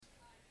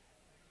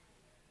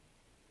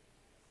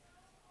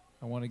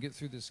I want to get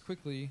through this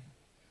quickly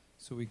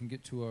so we can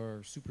get to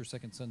our Super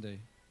Second Sunday.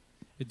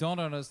 It dawned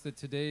on us that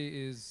today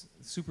is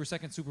Super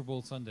Second Super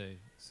Bowl Sunday.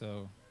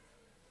 So,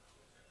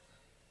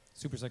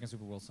 Super Second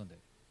Super Bowl Sunday.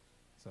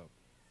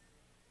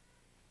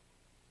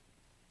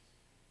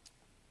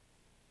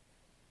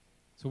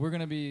 So we're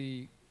going to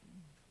be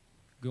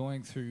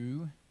going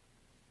through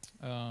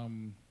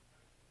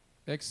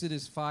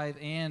Exodus 5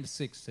 and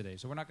 6 today.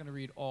 So we're not going to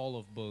read all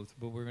of both,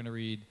 but we're going to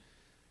read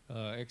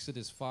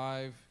Exodus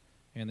 5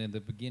 and then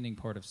the beginning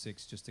part of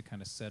 6 just to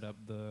kind of set up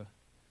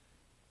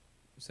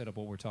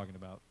what we're talking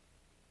about.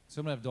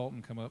 So I'm going to have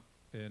Dalton come up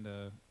and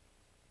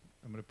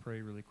I'm going to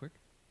pray really quick.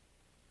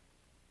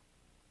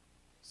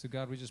 So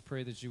God, we just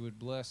pray that you would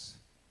bless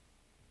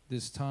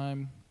this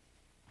time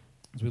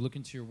as we look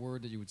into your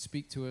word, that you would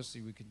speak to us, that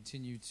you would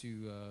continue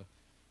to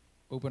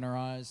open our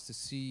eyes to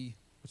see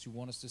what you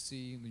want us to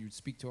see, that you would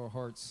speak to our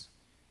hearts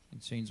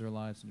and change our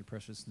lives in your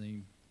precious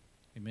name.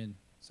 Amen.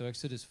 So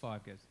Exodus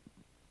 5, guys.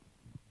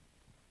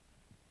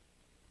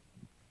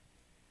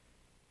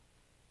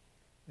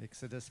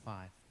 Exodus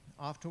 5.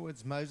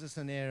 Afterwards, Moses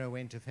and Aaron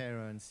went to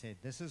Pharaoh and said,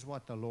 "This is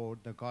what the Lord,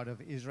 the God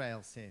of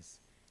Israel, says.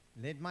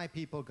 Let my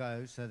people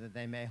go so that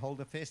they may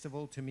hold a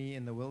festival to me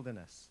in the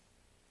wilderness."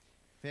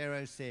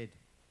 Pharaoh said,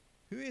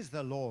 "Who is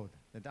the Lord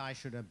that I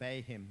should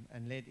obey him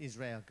and let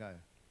Israel go?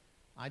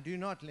 I do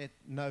not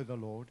know the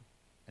Lord,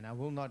 and I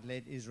will not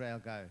let Israel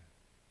go."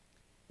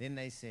 Then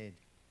they said,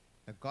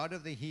 "The God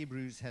of the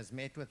Hebrews has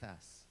met with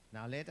us.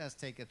 Now let us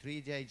take a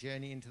 3-day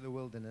journey into the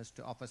wilderness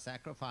to offer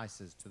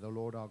sacrifices to the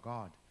Lord our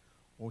God,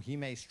 or he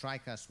may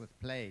strike us with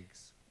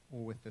plagues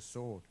or with the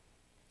sword."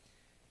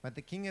 But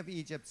the king of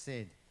Egypt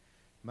said,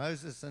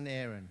 "Moses and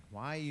Aaron,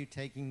 why are you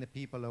taking the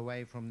people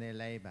away from their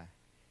labor?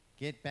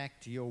 Get back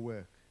to your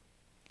work."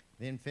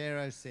 Then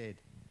Pharaoh said,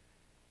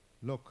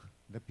 "Look,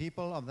 the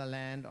people of the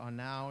land are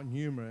now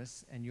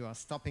numerous, and you are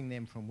stopping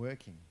them from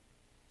working."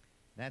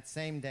 That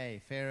same day,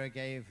 Pharaoh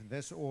gave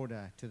this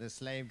order to the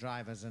slave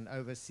drivers and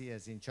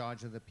overseers in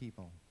charge of the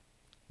people: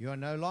 "You are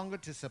no longer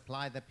to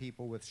supply the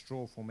people with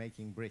straw for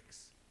making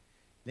bricks.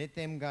 Let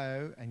them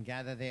go and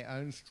gather their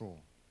own straw,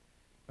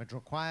 but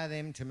require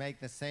them to make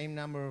the same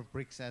number of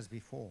bricks as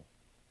before.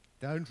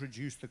 Don't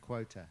reduce the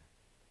quota.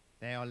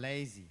 They are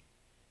lazy.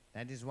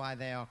 That is why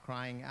they are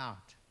crying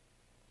out,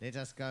 'Let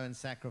us go and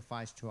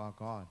sacrifice to our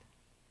God.'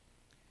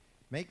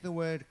 Make the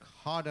word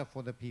harder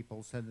for the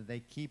people so that they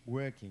keep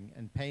working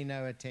and pay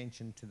no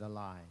attention to the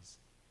lies."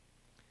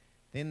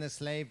 Then the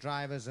slave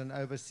drivers and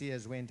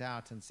overseers went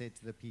out and said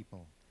to the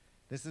people,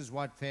 "This is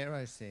what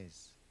Pharaoh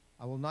says: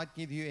 I will not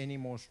give you any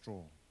more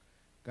straw.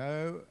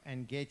 Go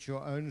and get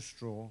your own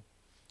straw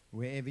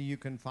wherever you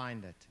can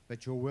find it,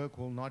 but your work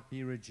will not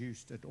be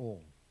reduced at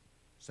all."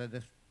 So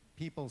the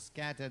people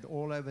scattered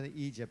all over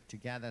Egypt to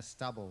gather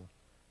stubble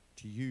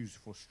to use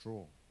for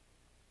straw.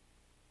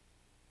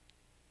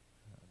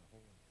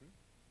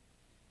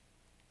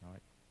 All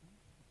right.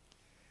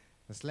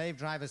 The slave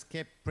drivers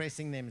kept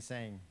pressing them,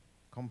 saying,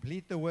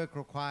 "Complete the work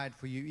required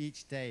for you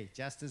each day,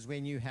 just as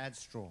when you had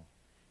straw."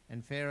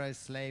 And Pharaoh's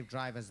slave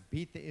drivers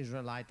beat the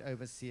Israelite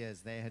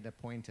overseers they had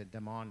appointed,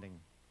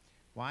 demanding,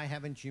 "Why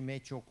haven't you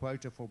met your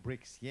quota for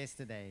bricks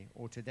yesterday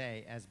or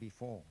today as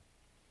before?"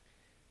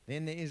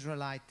 Then the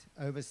Israelite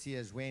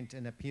overseers went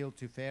and appealed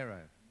to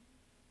Pharaoh,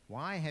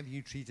 "Why have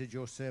you treated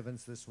your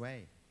servants this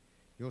way?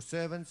 Your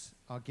servants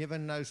are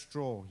given no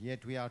straw,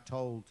 yet we are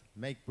told,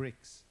 'Make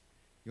bricks.'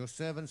 Your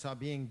servants are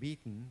being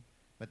beaten,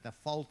 but the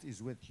fault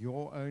is with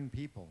your own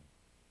people."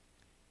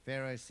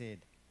 Pharaoh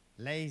said,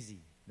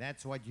 "Lazy,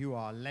 that's what you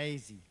are,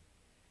 lazy.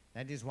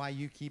 That is why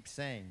you keep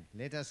saying,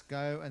 'Let us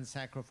go and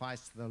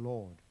sacrifice to the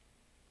Lord.'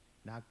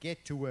 Now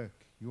get to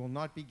work. You will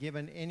not be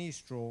given any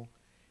straw,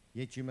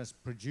 yet you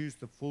must produce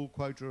the full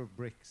quota of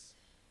bricks."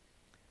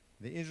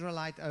 The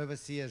Israelite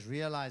overseers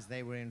realized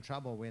they were in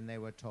trouble when they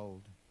were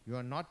told, "You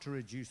are not to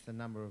reduce the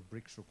number of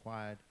bricks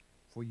required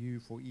for you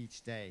for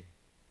each day."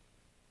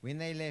 When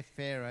they left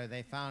Pharaoh,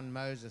 they found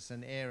Moses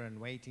and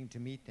Aaron waiting to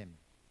meet them,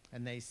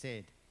 and they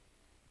said,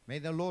 "May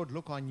the Lord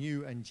look on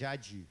you and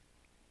judge you.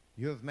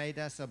 You have made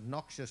us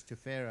obnoxious to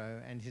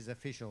Pharaoh and his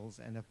officials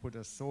and have put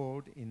a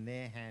sword in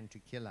their hand to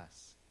kill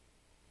us."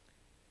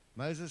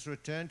 Moses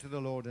returned to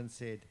the Lord and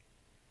said,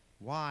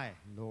 "Why,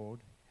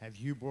 Lord, have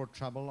you brought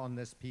trouble on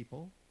this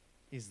people?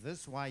 Is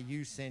this why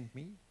you sent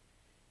me?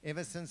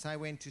 Ever since I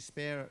went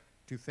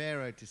to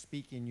Pharaoh to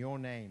speak in your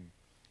name,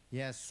 he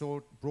has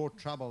brought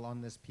trouble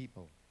on this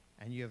people,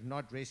 and you have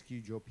not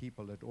rescued your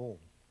people at all."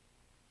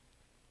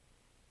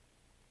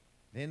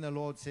 Then the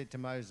Lord said to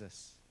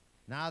Moses,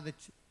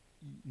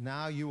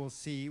 Now you will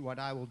see what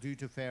I will do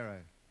to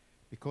Pharaoh.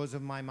 Because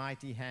of my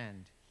mighty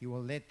hand, he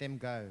will let them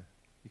go.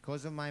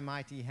 Because of my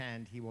mighty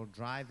hand, he will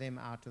drive them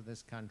out of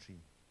this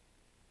country."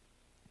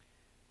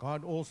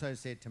 God also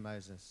said to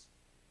Moses,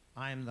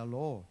 "I am the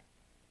Lord.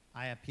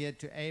 I appeared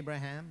to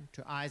Abraham,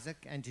 to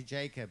Isaac, and to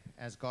Jacob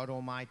as God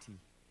Almighty.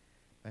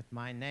 But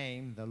my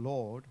name, the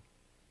Lord,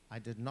 I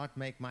did not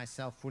make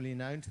myself fully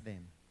known to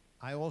them.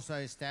 I also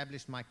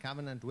established my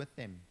covenant with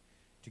them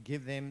to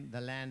give them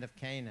the land of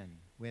Canaan,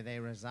 where they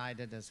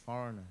resided as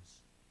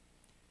foreigners.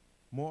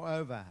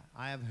 Moreover,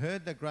 I have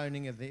heard the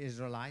groaning of the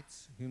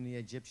Israelites, whom the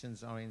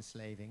Egyptians are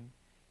enslaving,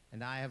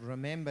 and I have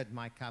remembered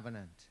my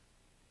covenant.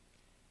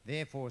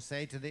 Therefore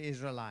say to the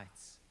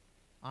Israelites,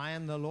 I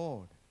am the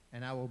Lord,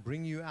 and I will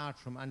bring you out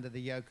from under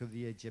the yoke of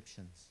the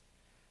Egyptians.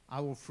 I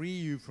will free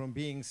you from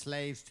being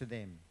slaves to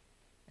them,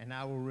 and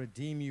I will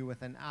redeem you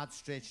with an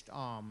outstretched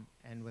arm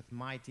and with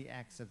mighty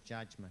acts of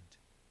judgment.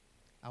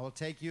 I will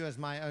take you as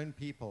my own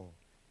people,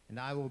 and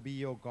I will be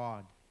your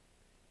God.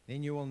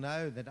 Then you will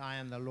know that I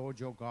am the Lord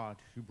your God,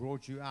 who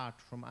brought you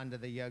out from under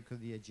the yoke of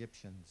the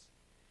Egyptians.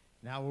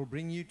 And I will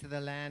bring you to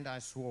the land I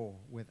swore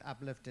with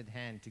uplifted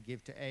hand to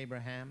give to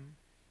Abraham,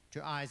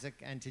 to Isaac,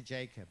 and to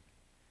Jacob.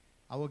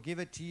 I will give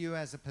it to you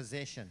as a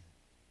possession.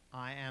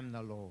 I am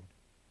the Lord.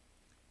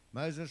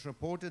 Moses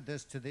reported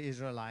this to the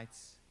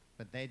Israelites,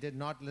 but they did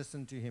not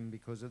listen to him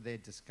because of their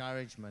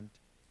discouragement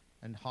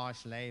and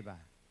harsh labor.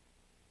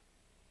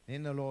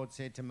 Then the Lord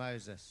said to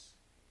Moses,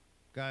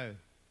 Go,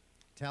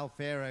 tell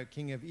Pharaoh,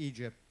 king of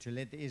Egypt, to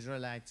let the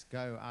Israelites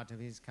go out of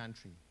his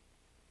country.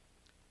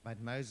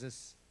 But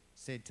Moses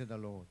said to the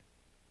Lord,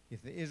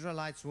 If the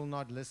Israelites will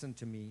not listen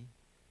to me,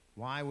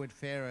 why would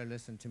Pharaoh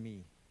listen to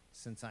me,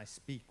 since I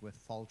speak with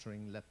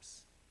faltering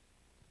lips?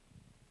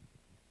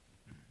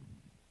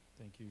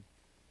 Thank you.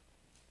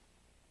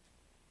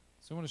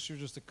 So I want to share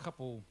just a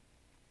couple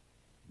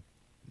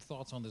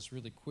thoughts on this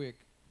really quick,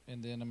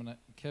 and then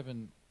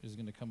Kevin is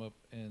going to come up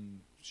and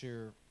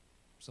share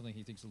something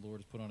he thinks the Lord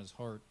has put on his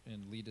heart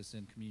and lead us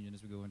in communion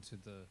as we go into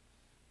the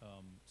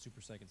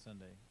Super Second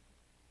Sunday.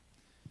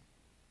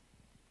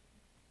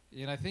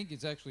 And I think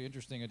it's actually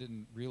interesting. I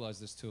didn't realize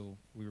this till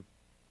we were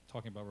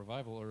talking about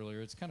revival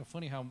earlier. It's kind of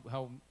funny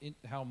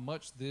how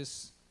much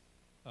this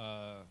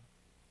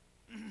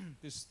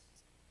this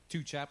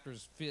two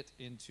chapters fit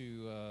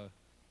into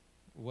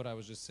what I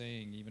was just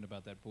saying, even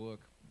about that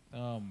book.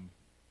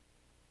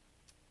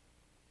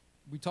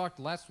 We talked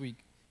last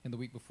week and the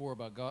week before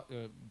about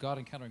God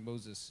encountering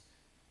Moses,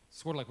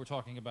 sort of like we're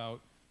talking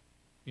about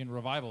in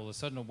revival, the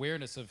sudden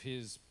awareness of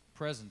his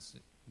presence.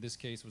 In this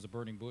case, it was a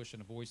burning bush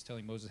and a voice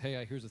telling Moses,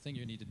 hey, here's the thing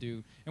you need to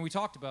do. And we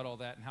talked about all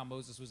that and how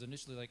Moses was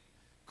initially like,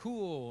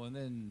 cool, and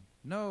then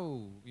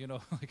no,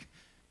 like,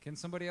 can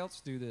somebody else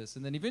do this?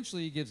 And then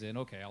eventually he gives in,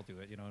 okay, I'll do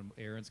it, and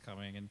Aaron's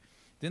coming. And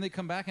then they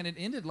come back, and it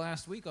ended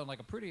last week on like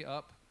a pretty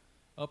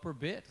upper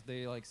bit.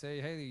 They like say,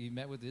 hey, he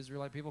met with the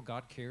Israelite people,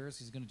 God cares,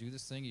 he's going to do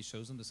this thing, he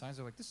shows them the signs.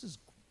 They're like, this is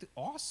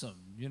awesome,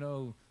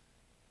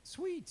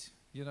 sweet,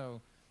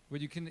 where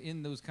you can,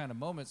 in those kind of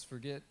moments,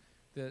 forget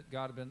that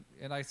God had been,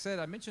 and I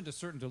mentioned a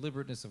certain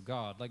deliberateness of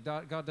God. Like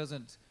God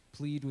doesn't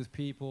plead with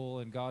people,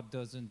 and God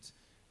doesn't,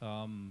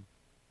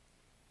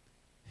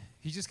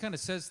 he just kind of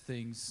says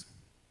things,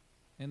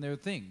 and they're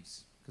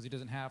things, because he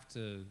doesn't have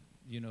to,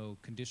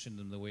 condition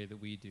them the way that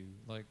we do.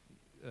 Like,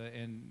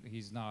 and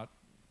he's not,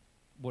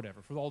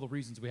 whatever, for all the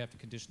reasons we have to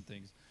condition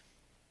things.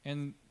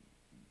 And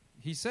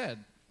he said,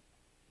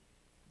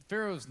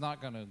 Pharaoh's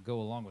not going to go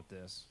along with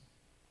this,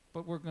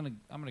 but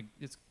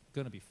it's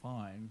going to be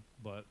fine,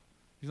 but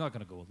he's not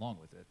going to go along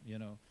with it,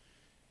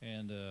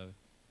 And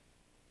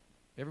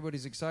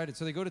everybody's excited.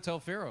 So they go to tell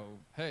Pharaoh,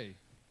 hey,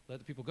 let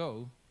the people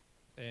go.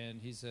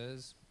 And he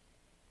says,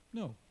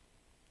 no.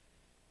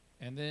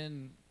 And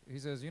then he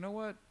says, you know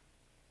what?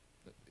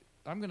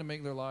 I'm going to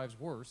make their lives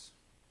worse,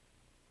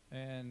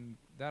 and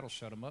that'll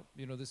shut them up,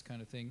 this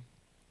kind of thing.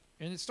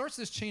 And it starts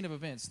this chain of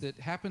events that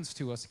happens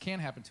to us, can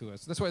happen to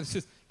us. That's why this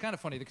is kind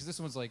of funny, because this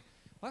one's like,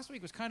 last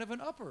week was kind of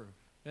an upper.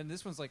 And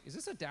this one's like, is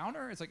this a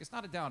downer? It's like, it's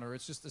not a downer.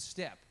 It's just a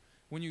step.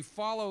 When you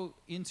follow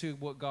into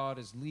what God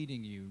is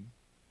leading you,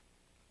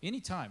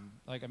 anytime,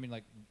 like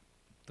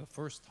the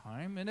first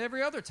time and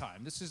every other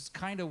time, this is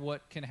kind of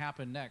what can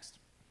happen next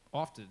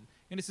often.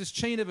 And it's this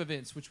chain of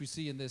events, which we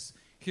see in this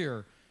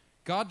here.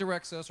 God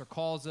directs us or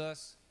calls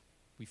us.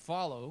 We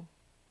follow.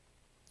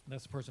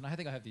 That's the person. I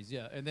think I have these,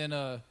 yeah. And then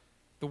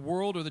the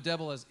world or the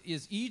devil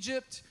is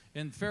Egypt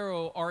and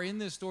Pharaoh are in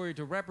this story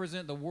to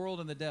represent the world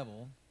and the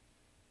devil.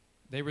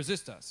 They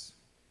resist us.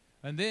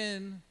 And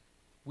then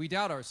we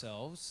doubt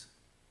ourselves.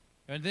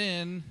 And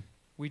then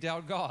we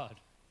doubt God.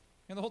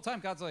 And the whole time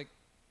God's like,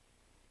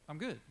 I'm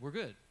good. We're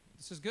good.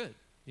 This is good,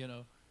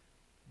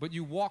 But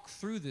you walk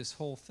through this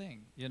whole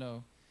thing,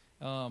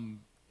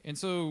 And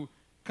so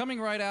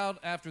coming right out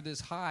after this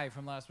high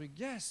from last week,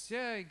 yes,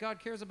 yeah, God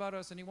cares about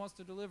us and he wants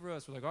to deliver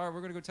us. We're like, all right, we're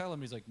going to go tell him.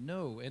 He's like,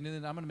 no. And then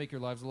I'm going to make your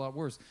lives a lot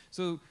worse.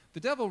 So the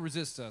devil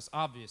resists us,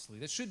 obviously.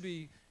 That should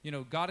be,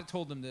 God had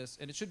told them this,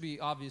 and it should be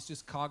obvious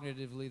just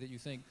cognitively that you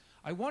think,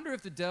 I wonder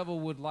if the devil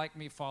would like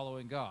me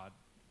following God.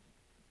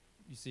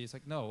 You see, it's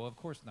like, no, of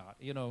course not.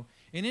 And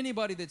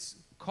anybody that's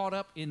caught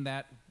up in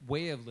that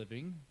way of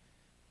living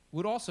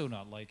would also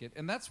not like it.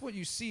 And that's what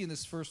you see in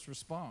this first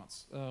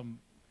response.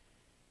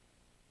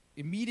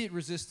 Immediate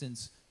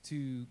resistance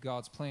to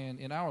God's plan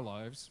in our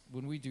lives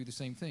when we do the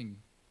same thing,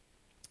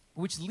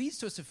 which leads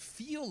to us to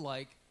feel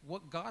like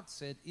what God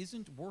said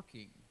isn't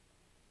working.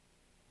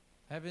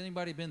 Have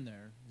anybody been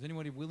there? Is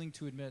anybody willing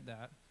to admit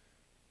that?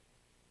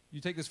 You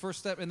take this first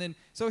step, and then,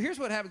 so here's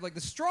what happened. Like,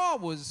 the straw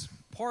was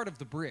part of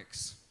the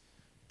bricks.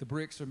 The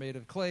bricks are made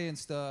of clay and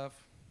stuff.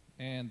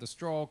 and the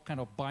straw kind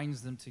of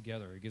binds them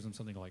together. It gives them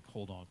something to like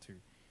hold on to.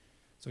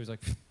 So he's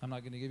like, I'm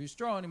not going to give you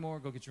straw anymore.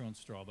 Go get your own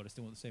straw, but I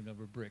still want the same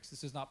number of bricks.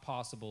 This is not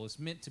possible. It's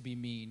meant to be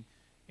mean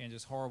and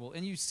just horrible.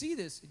 And you see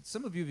this,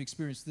 some of you have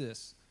experienced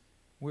this,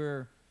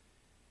 where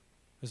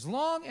as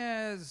long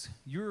as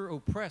you're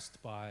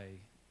oppressed by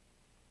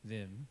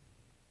them,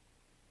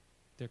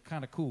 they're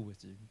kind of cool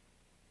with you.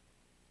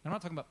 I'm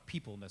not talking about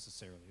people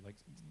necessarily. Like,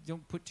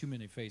 don't put too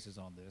many faces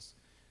on this.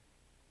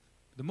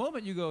 The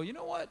moment you go, you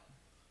know what?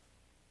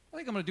 I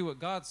think I'm going to do what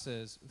God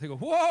says. They go,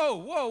 whoa,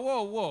 whoa,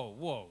 whoa, whoa,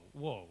 whoa,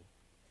 whoa.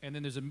 And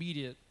then there's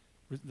immediate,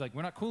 like,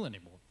 we're not cool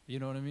anymore. You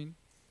know what I mean?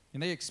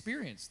 And they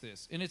experience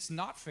this. And it's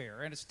not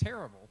fair, and it's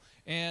terrible.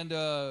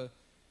 And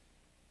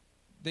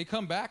they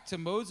come back to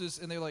Moses,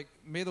 and they're like,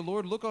 may the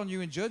Lord look on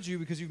you and judge you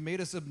because you've made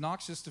us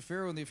obnoxious to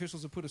Pharaoh, and the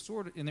officials have put a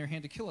sword in their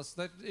hand to kill us.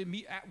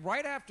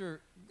 Right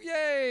after,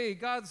 yay,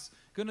 God's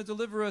going to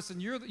deliver us,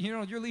 and you're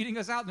leading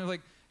us out. And they're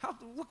like,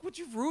 look what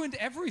you've ruined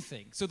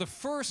everything. So the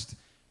first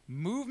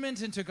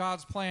movement into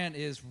God's plan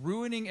is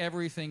ruining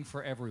everything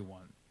for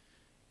everyone.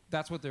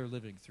 That's what they're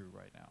living through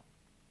right now.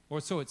 Or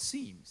so it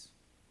seems.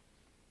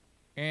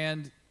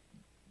 And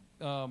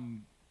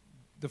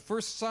the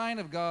first sign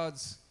of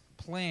God's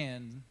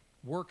plan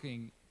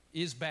working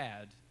is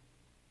bad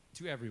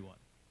to everyone.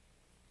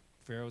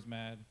 Pharaoh's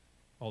mad.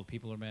 All the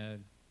people are mad.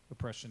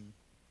 Oppression.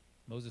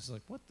 Moses is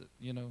like, what the,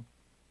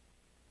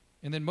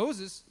 And then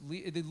Moses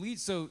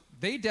leads, so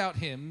they doubt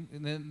him,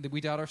 and then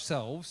we doubt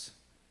ourselves,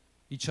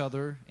 each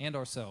other and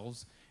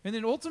ourselves. And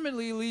then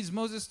ultimately he leads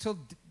Moses to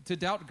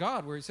doubt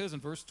God, where he says in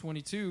verse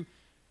 22,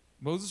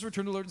 Moses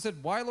returned to the Lord and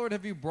said, why, Lord,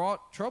 have you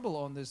brought trouble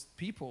on this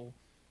people?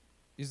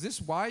 Is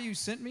this why you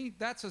sent me?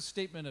 That's a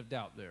statement of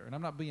doubt there. And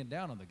I'm not being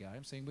down on the guy.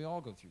 I'm saying we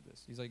all go through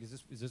this. He's like,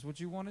 is this what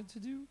you wanted to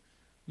do?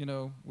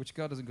 Which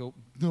God doesn't go,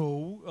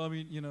 no. I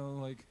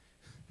mean,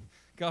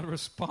 God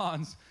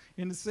responds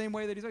in the same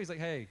way that he's like,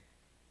 hey,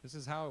 this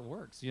is how it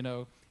works,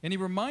 And he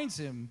reminds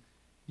him,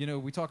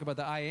 we talk about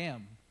the I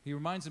am. He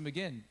reminds him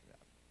again,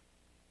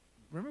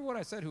 remember what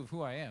I said of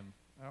who I am.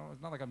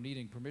 It's not like I'm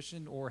needing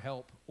permission or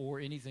help or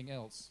anything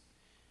else.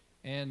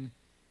 And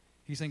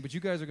he's saying, but you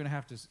guys are going to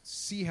have to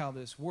see how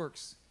this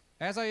works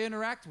as I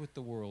interact with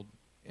the world.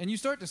 And you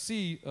start to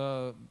see,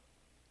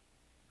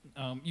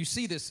 you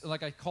see this,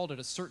 like I called it,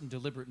 a certain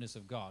deliberateness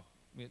of God.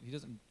 He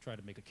doesn't try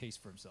to make a case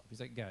for himself. He's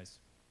like, guys,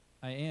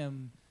 I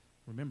am,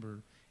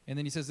 remember. And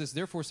then he says this,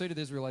 therefore say to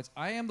the Israelites,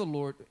 I am the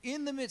Lord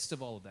in the midst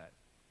of all of that.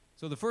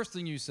 So the first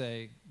thing you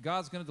say,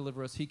 God's going to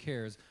deliver us. He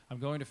cares. I'm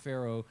going to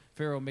Pharaoh.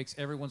 Pharaoh makes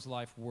everyone's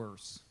life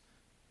worse.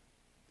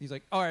 He's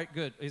like, all right,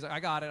 good. He's like, I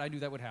got it. I knew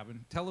that would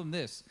happen. Tell him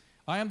this.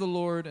 I am the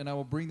Lord, and I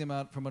will bring them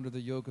out from under the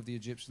yoke of the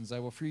Egyptians. I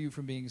will free you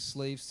from being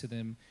slaves to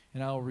them,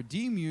 and I will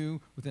redeem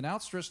you with an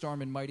outstretched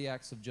arm and mighty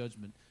acts of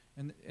judgment.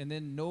 And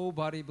then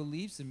nobody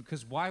believes him,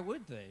 because why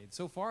would they?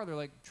 So far, they're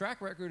like, track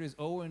record is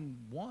 0-1,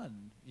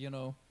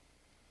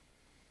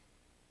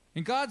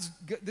 And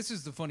this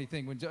is the funny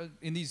thing. When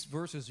in these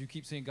verses, you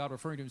keep seeing God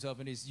referring to himself,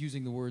 and he's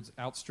using the words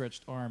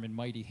outstretched arm and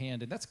mighty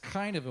hand. And that's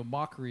kind of a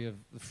mockery of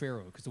the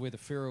Pharaoh, because the way the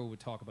Pharaoh would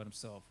talk about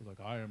himself, like,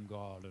 I am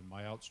God, and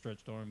my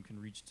outstretched arm can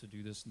reach to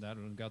do this and that.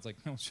 And God's like,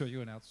 I'll show you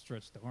an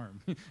outstretched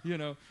arm,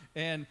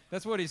 And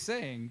that's what he's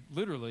saying,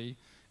 literally.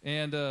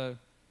 And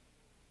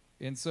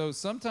so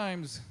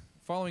sometimes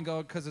following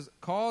God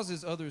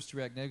causes others to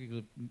react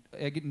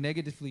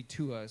negatively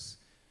to us,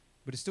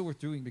 but it's still worth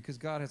doing because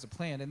God has a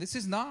plan. And this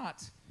is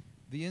not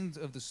the end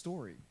of the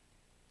story.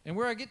 And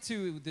where I get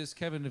to this,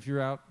 Kevin, if you're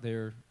out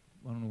there,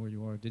 I don't know where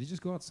you are. Did he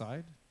just go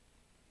outside?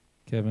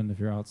 Kevin, if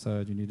you're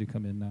outside, you need to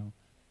come in now.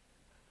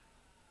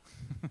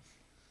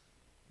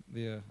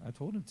 I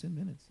told him 10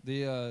 minutes.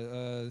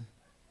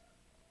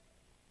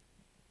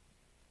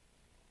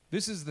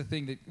 This is the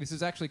thing this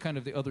is actually kind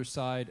of the other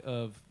side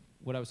of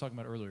what I was talking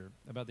about earlier,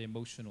 about the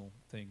emotional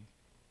thing.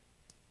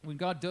 When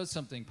God does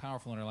something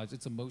powerful in our lives,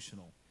 it's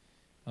emotional.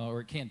 Or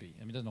it can be.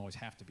 I mean, it doesn't always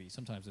have to be.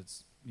 Sometimes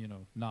it's,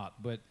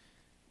 not. But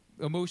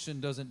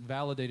emotion doesn't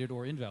validate it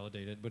or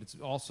invalidate it, but it's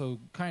also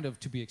kind of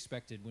to be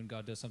expected when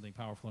God does something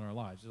powerful in our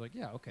lives. It's like,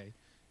 yeah, okay.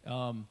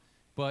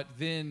 But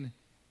then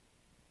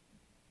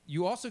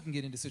you also can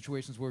get into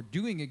situations where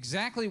doing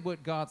exactly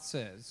what God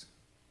says,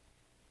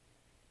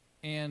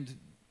 and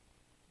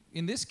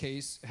in this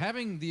case,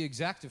 having the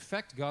exact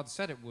effect God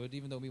said it would,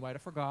 even though we might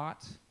have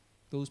forgot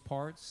those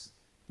parts.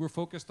 We're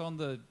focused on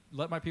the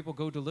let my people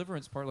go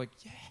deliverance part, like,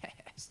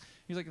 yes.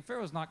 He's like,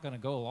 Pharaoh's not going to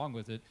go along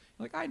with it.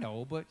 You're like, I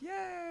know, but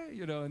yay,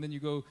 and then you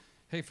go,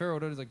 hey, Pharaoh,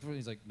 he's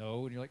like,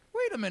 no. And you're like,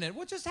 wait a minute,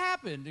 what just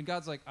happened? And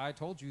God's like, I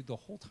told you the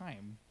whole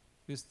time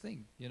this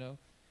thing,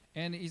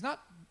 And he's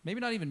maybe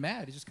not even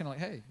mad. He's just kind of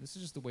like, hey, this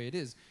is just the way it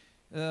is.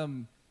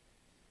 In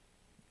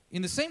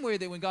the same way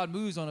that when God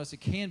moves on us,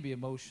 it can be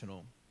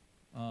emotional.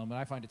 And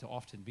I find it to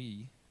often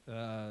be.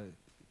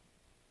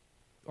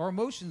 Our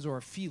emotions or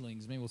our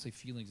feelings, maybe we'll say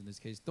feelings in this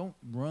case, don't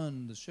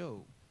run the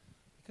show.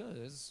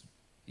 Because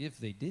if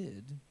they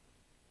did,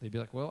 they'd be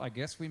like, well, I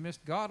guess we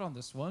missed God on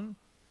this one.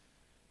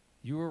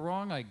 You were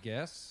wrong, I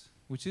guess.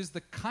 Which is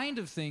the kind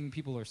of thing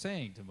people are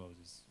saying to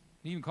Moses.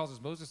 He even causes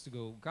Moses to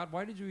go, God,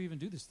 why did you even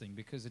do this thing?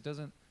 Because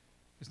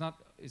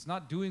it's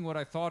not doing what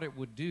I thought it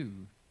would do.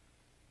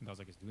 And God's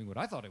like, it's doing what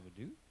I thought it would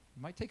do.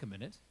 It might take a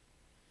minute.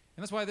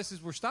 And that's why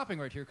we're stopping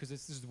right here, because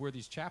this is where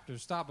these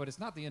chapters stop, but it's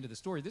not the end of the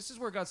story. This is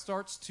where God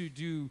starts to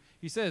do,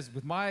 he says,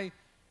 with my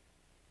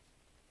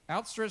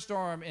outstretched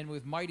arm and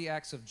with mighty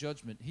acts of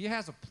judgment. He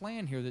has a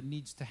plan here that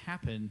needs to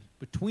happen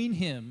between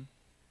him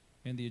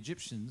and the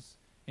Egyptians,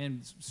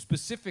 and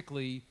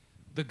specifically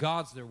the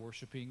gods they're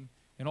worshiping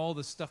and all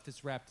the stuff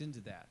that's wrapped into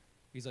that.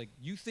 He's like,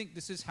 you think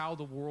this is how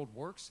the world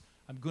works?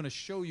 I'm going to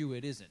show you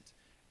it isn't.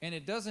 And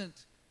it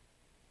doesn't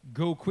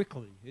go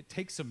quickly. It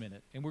takes a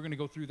minute, and we're going to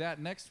go through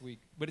that next week.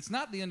 But it's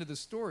not the end of the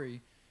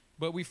story,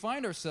 but we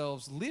find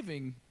ourselves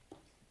living.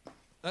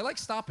 I like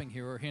stopping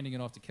here or handing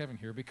it off to Kevin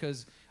here,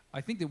 because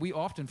I think that we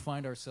often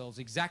find ourselves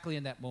exactly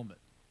in that moment.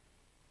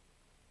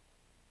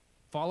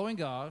 Following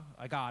God,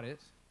 I got it.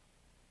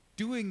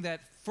 Doing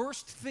that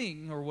first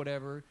thing or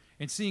whatever,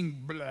 and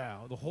seeing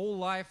blah, the whole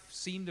life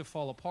seem to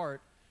fall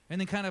apart, and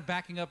then kind of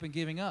backing up and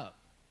giving up.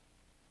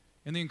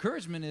 And the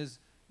encouragement is,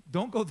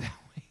 don't go that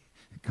way.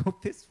 Go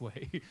this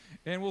way.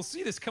 And we'll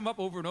see this come up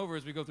over and over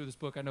as we go through this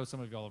book. I know some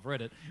of y'all have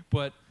read it,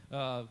 but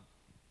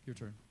your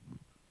turn.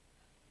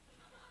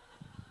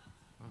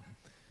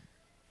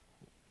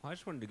 Well, I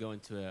just wanted to go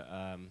into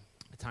a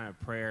time of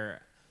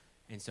prayer.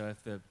 And so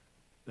if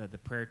the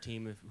prayer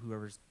team, if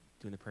whoever's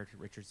doing the prayer to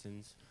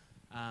Richardson's,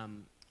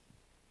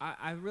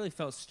 I really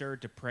felt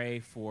stirred to pray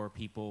for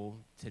people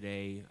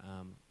today,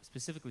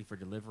 specifically for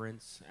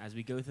deliverance. As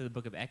we go through the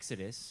book of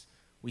Exodus,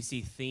 we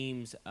see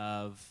themes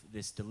of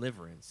this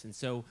deliverance. And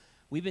so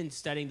we've been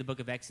studying the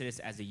book of Exodus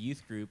as a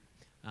youth group.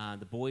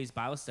 The boys'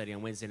 Bible study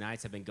on Wednesday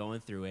nights have been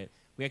going through it.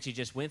 We actually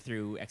just went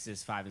through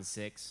Exodus 5 and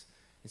 6.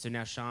 And so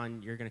now,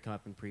 Sean, you're going to come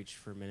up and preach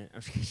for a minute.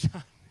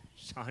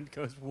 Sean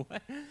goes,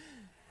 what?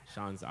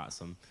 Sean's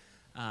awesome.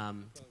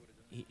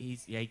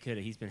 He could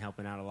have. He's been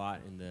helping out a lot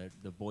in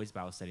the boys'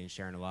 Bible study and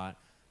sharing a lot.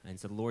 And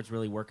so the Lord's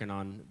really working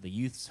on the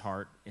youth's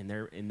heart in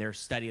their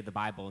study of the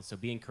Bible. And so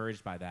be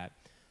encouraged by that.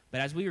 But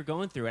as we were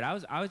going through it,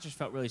 I just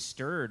felt really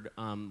stirred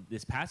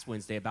this past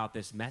Wednesday about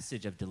this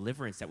message of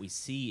deliverance that we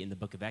see in the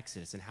book of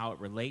Exodus and how it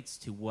relates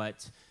to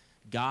what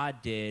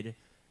God did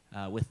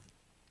with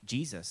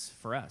Jesus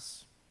for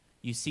us.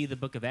 You see the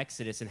book of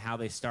Exodus and how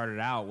they started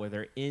out where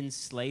they're in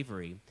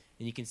slavery.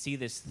 And you can see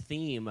this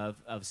theme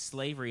of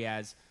slavery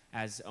as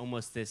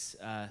almost this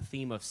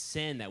theme of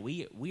sin that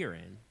we are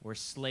in. We're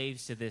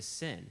slaves to this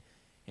sin.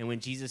 And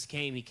when Jesus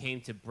came, he came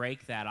to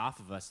break that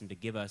off of us and to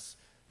give us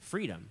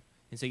freedom.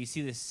 And so you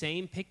see the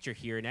same picture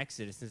here in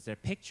Exodus. It's a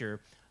picture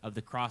of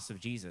the cross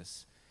of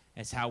Jesus.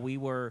 As how we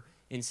were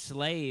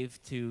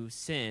enslaved to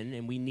sin,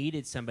 and we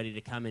needed somebody to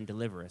come and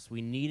deliver us.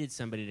 We needed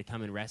somebody to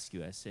come and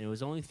rescue us. And it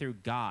was only through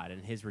God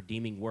and his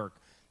redeeming work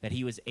that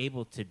he was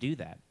able to do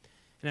that.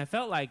 And I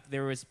felt like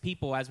there was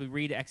people, as we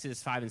read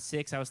Exodus 5 and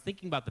 6, I was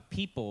thinking about the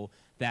people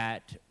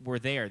that were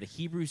there, the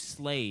Hebrew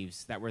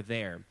slaves that were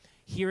there,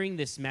 hearing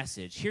this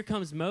message. Here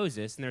comes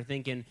Moses, and they're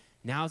thinking,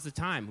 now's the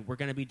time. We're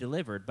going to be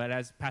delivered. But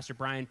as Pastor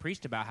Brian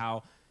preached about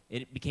how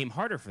it became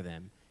harder for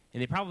them,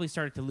 and they probably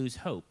started to lose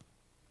hope.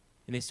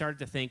 And they started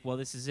to think, well,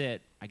 this is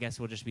it. I guess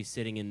we'll just be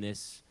sitting in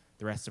this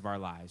the rest of our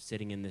lives,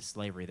 sitting in this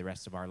slavery the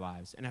rest of our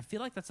lives. And I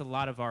feel like that's a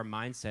lot of our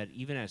mindset,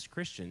 even as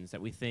Christians, that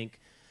we think,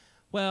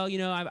 well,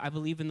 I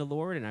believe in the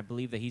Lord, and I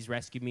believe that he's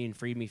rescued me and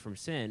freed me from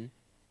sin.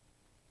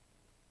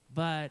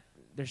 But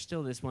there's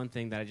still this one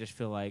thing that I just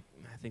feel like,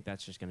 I think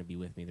that's just going to be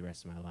with me the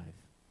rest of my life.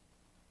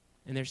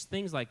 And there's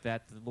things like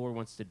that the Lord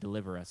wants to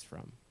deliver us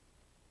from.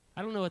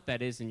 I don't know what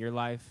that is in your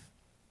life.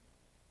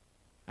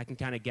 I can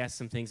kind of guess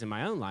some things in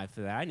my own life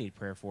that I need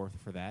prayer for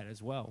that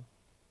as well.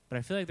 But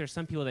I feel like there's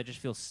some people that just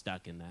feel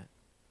stuck in that.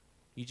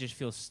 You just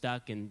feel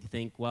stuck and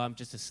think, well, I'm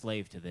just a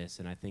slave to this,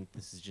 and I think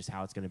this is just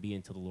how it's going to be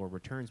until the Lord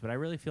returns. But I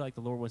really feel like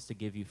the Lord wants to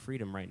give you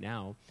freedom right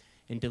now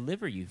and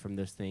deliver you from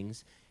those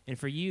things, and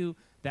for you,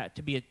 that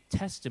to be a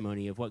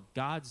testimony of what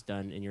God's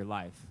done in your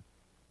life.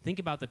 Think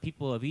about the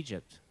people of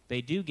Egypt.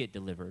 They do get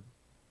delivered.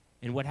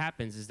 And what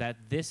happens is that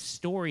this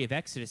story of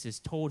Exodus is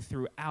told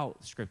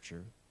throughout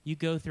Scripture. You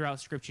go throughout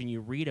Scripture and you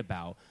read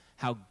about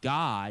how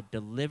God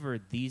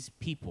delivered these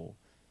people.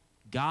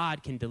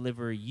 God can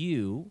deliver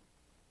you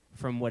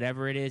from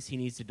whatever it is he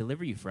needs to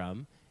deliver you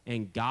from,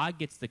 and God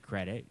gets the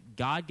credit.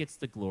 God gets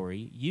the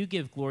glory. You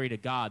give glory to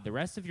God the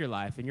rest of your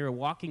life, and you're a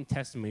walking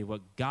testimony of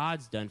what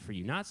God's done for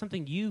you. Not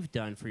something you've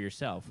done for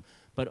yourself,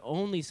 but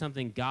only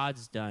something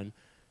God's done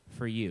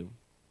for you.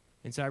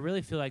 And so I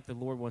really feel like the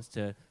Lord wants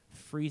to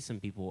free some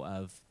people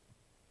of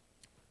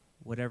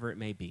whatever it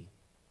may be.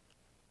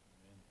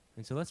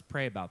 And so let's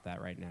pray about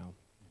that right now.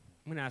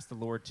 I'm going to ask the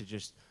Lord to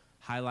just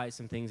highlight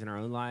some things in our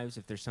own lives.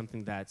 If there's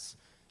something that's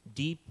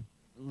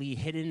deeply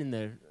hidden in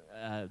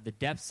the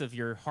depths of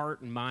your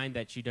heart and mind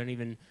that you don't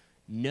even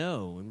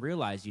know and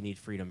realize you need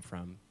freedom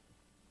from,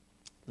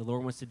 the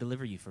Lord wants to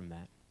deliver you from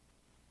that.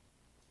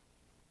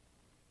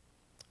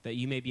 That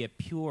you may be a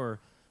pure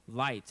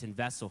light and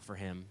vessel for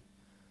him.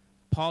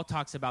 Paul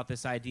talks about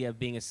this idea of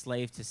being a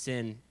slave to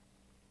sin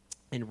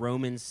in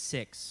Romans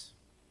 6.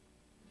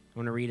 I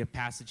want to read a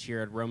passage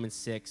here at Romans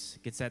 6.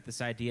 It gets at this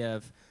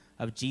idea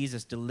of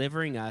Jesus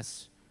delivering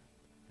us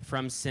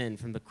from sin,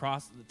 from the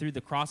cross, through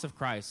the cross of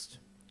Christ.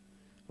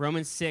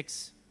 Romans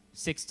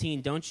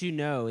 6:16, don't you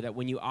know that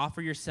when you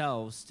offer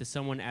yourselves to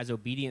someone as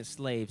obedient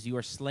slaves, you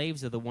are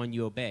slaves of the one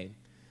you obey,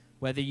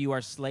 whether you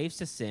are slaves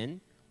to sin,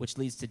 which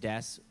leads to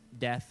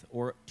death,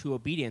 or to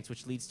obedience,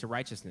 which leads to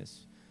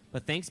righteousness.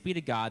 But thanks be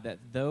to God that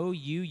though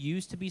you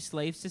used to be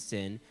slaves to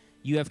sin,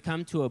 you have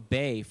come to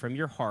obey from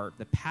your heart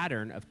the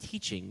pattern of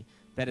teaching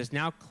that has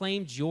now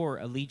claimed your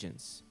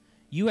allegiance.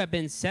 You have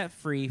been set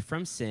free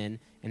from sin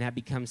and have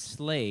become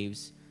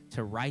slaves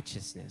to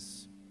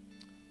righteousness.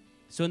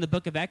 So in the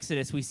book of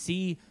Exodus, we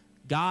see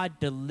God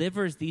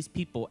delivers these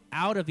people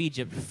out of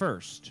Egypt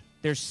first.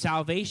 There's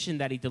salvation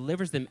that he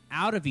delivers them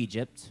out of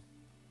Egypt.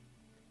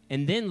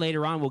 And then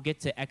later on, we'll get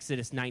to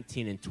Exodus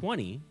 19 and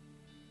 20,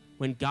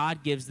 when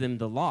God gives them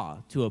the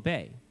law to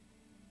obey.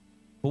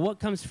 But what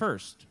comes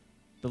first?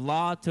 The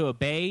law to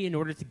obey in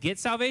order to get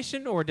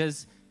salvation? Or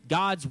does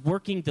God's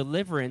working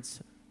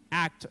deliverance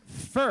act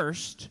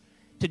first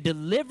to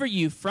deliver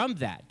you from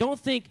that? Don't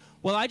think,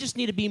 well, I just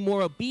need to be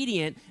more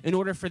obedient in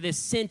order for this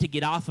sin to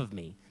get off of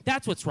me.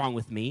 That's what's wrong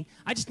with me.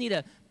 I just need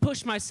to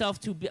push myself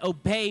to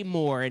obey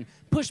more and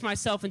push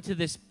myself into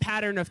this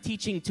pattern of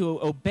teaching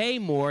to obey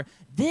more.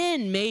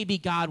 Then maybe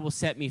God will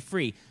set me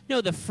free. No,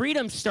 the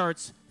freedom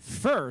starts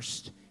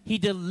first. He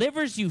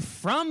delivers you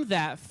from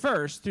that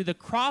first through the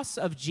cross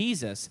of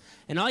Jesus.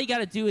 And all you got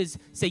to do is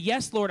say,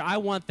 yes, Lord, I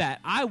want that.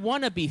 I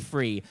want to be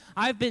free.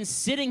 I've been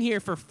sitting here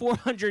for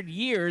 400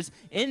 years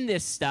in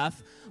this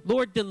stuff.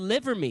 Lord,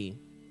 deliver me.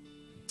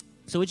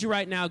 So would you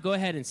right now go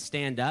ahead and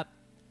stand up?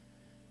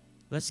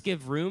 Let's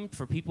give room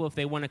for people if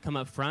they want to come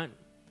up front.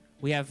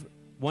 We have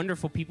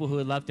wonderful people who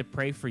would love to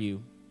pray for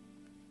you,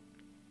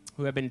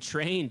 who have been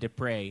trained to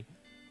pray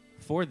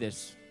for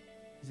this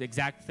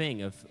exact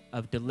thing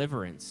of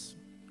deliverance.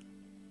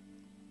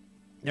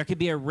 There could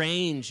be a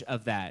range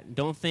of that.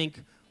 Don't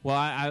think, well,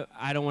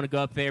 I don't want to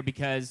go up there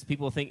because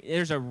people think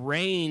there's a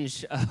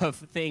range of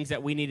things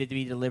that we needed to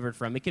be delivered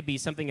from. It could be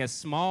something as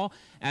small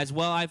as,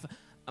 well,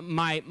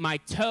 my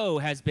toe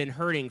has been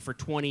hurting for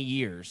 20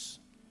 years.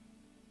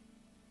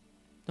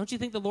 Don't you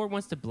think the Lord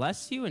wants to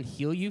bless you and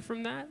heal you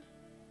from that?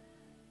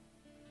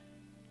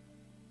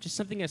 Just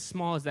something as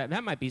small as that.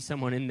 That might be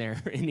someone in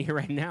here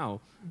right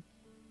now.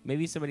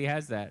 Maybe somebody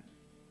has that.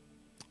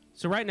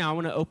 So right now, I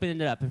want to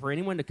open it up for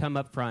anyone to come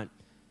up front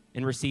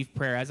and receive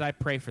prayer as I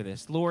pray for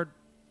this. Lord,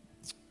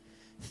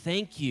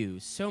 thank you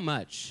so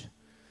much.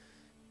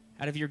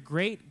 Out of your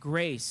great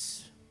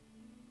grace,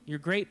 your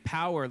great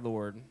power,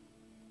 Lord,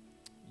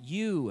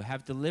 you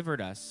have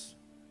delivered us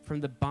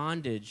from the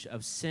bondage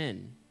of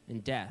sin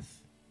and death.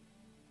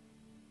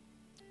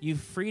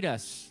 You've freed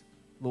us,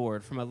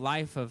 Lord, from a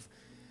life of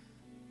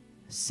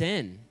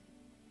sin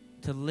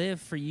to live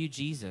for you,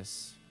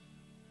 Jesus,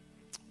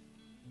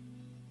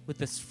 with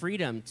this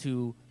freedom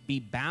to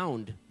be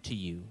bound to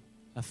you,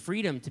 a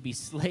freedom to be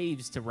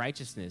slaves to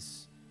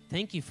righteousness.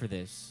 Thank you for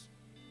this.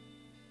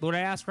 Lord, I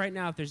ask right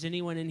now if there's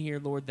anyone in here,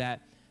 Lord,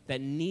 that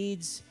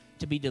needs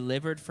to be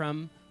delivered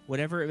from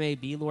whatever it may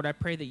be, Lord, I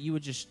pray that you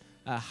would just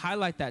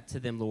highlight that to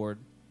them, Lord,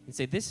 and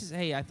say,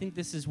 hey, I think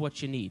this is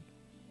what you need.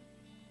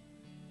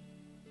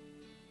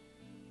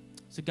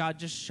 So God,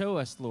 just show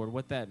us, Lord,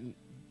 what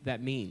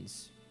that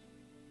means.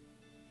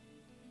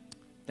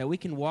 That we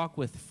can walk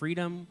with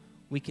freedom,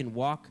 we can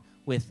walk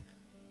with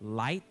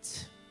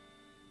light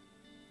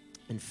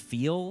and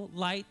feel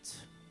light,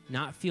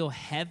 not feel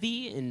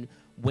heavy and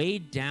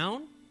weighed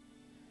down.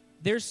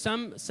 There's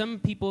some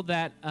people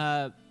that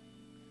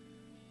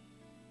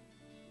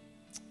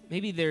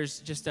maybe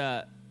there's just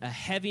a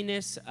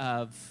heaviness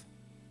of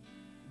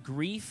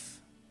grief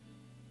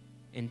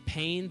and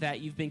pain that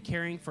you've been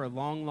carrying for a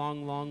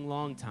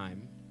long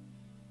time.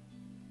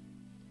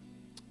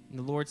 And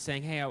the Lord's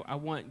saying, hey, I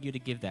want you to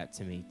give that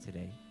to me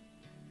today.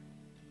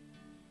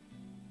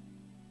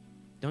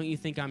 Don't you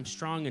think I'm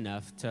strong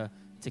enough to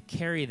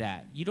carry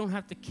that? You don't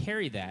have to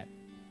carry that.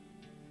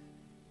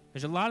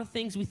 There's a lot of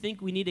things we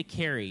think we need to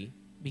carry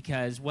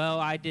because, well,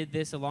 I did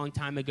this a long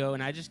time ago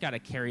and I just got to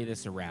carry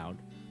this around.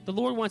 The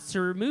Lord wants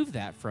to remove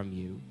that from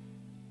you.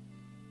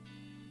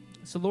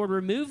 So, Lord,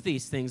 remove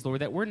these things,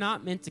 Lord, that we're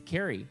not meant to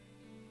carry.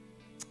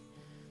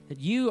 That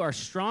you are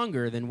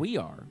stronger than we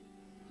are.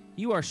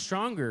 You are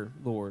stronger,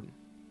 Lord,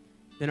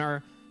 than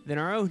our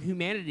own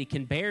humanity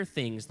can bear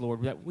things,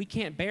 Lord, that we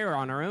can't bear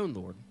on our own,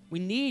 Lord. We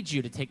need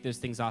you to take those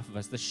things off of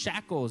us, the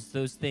shackles,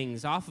 those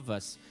things off of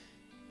us.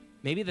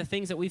 Maybe the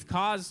things that we've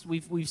caused,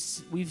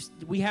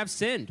 we have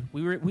sinned.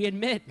 We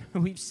admit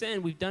we've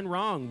sinned, we've done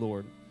wrong,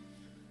 Lord.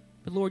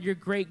 But Lord, your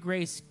great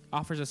grace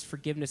offers us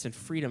forgiveness and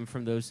freedom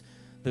from those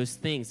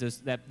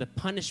things. That the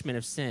punishment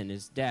of sin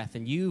is death,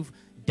 and you've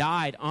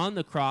died on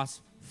the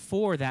cross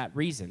for that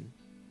reason.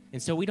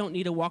 And so we don't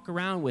need to walk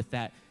around with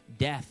that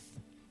death.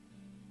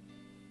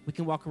 We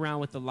can walk around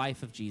with the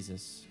life of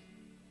Jesus.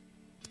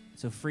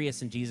 So free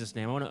us in Jesus'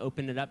 name. I want to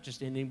open it up just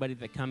to anybody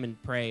that come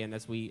and pray, and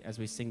as we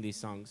sing these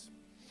songs.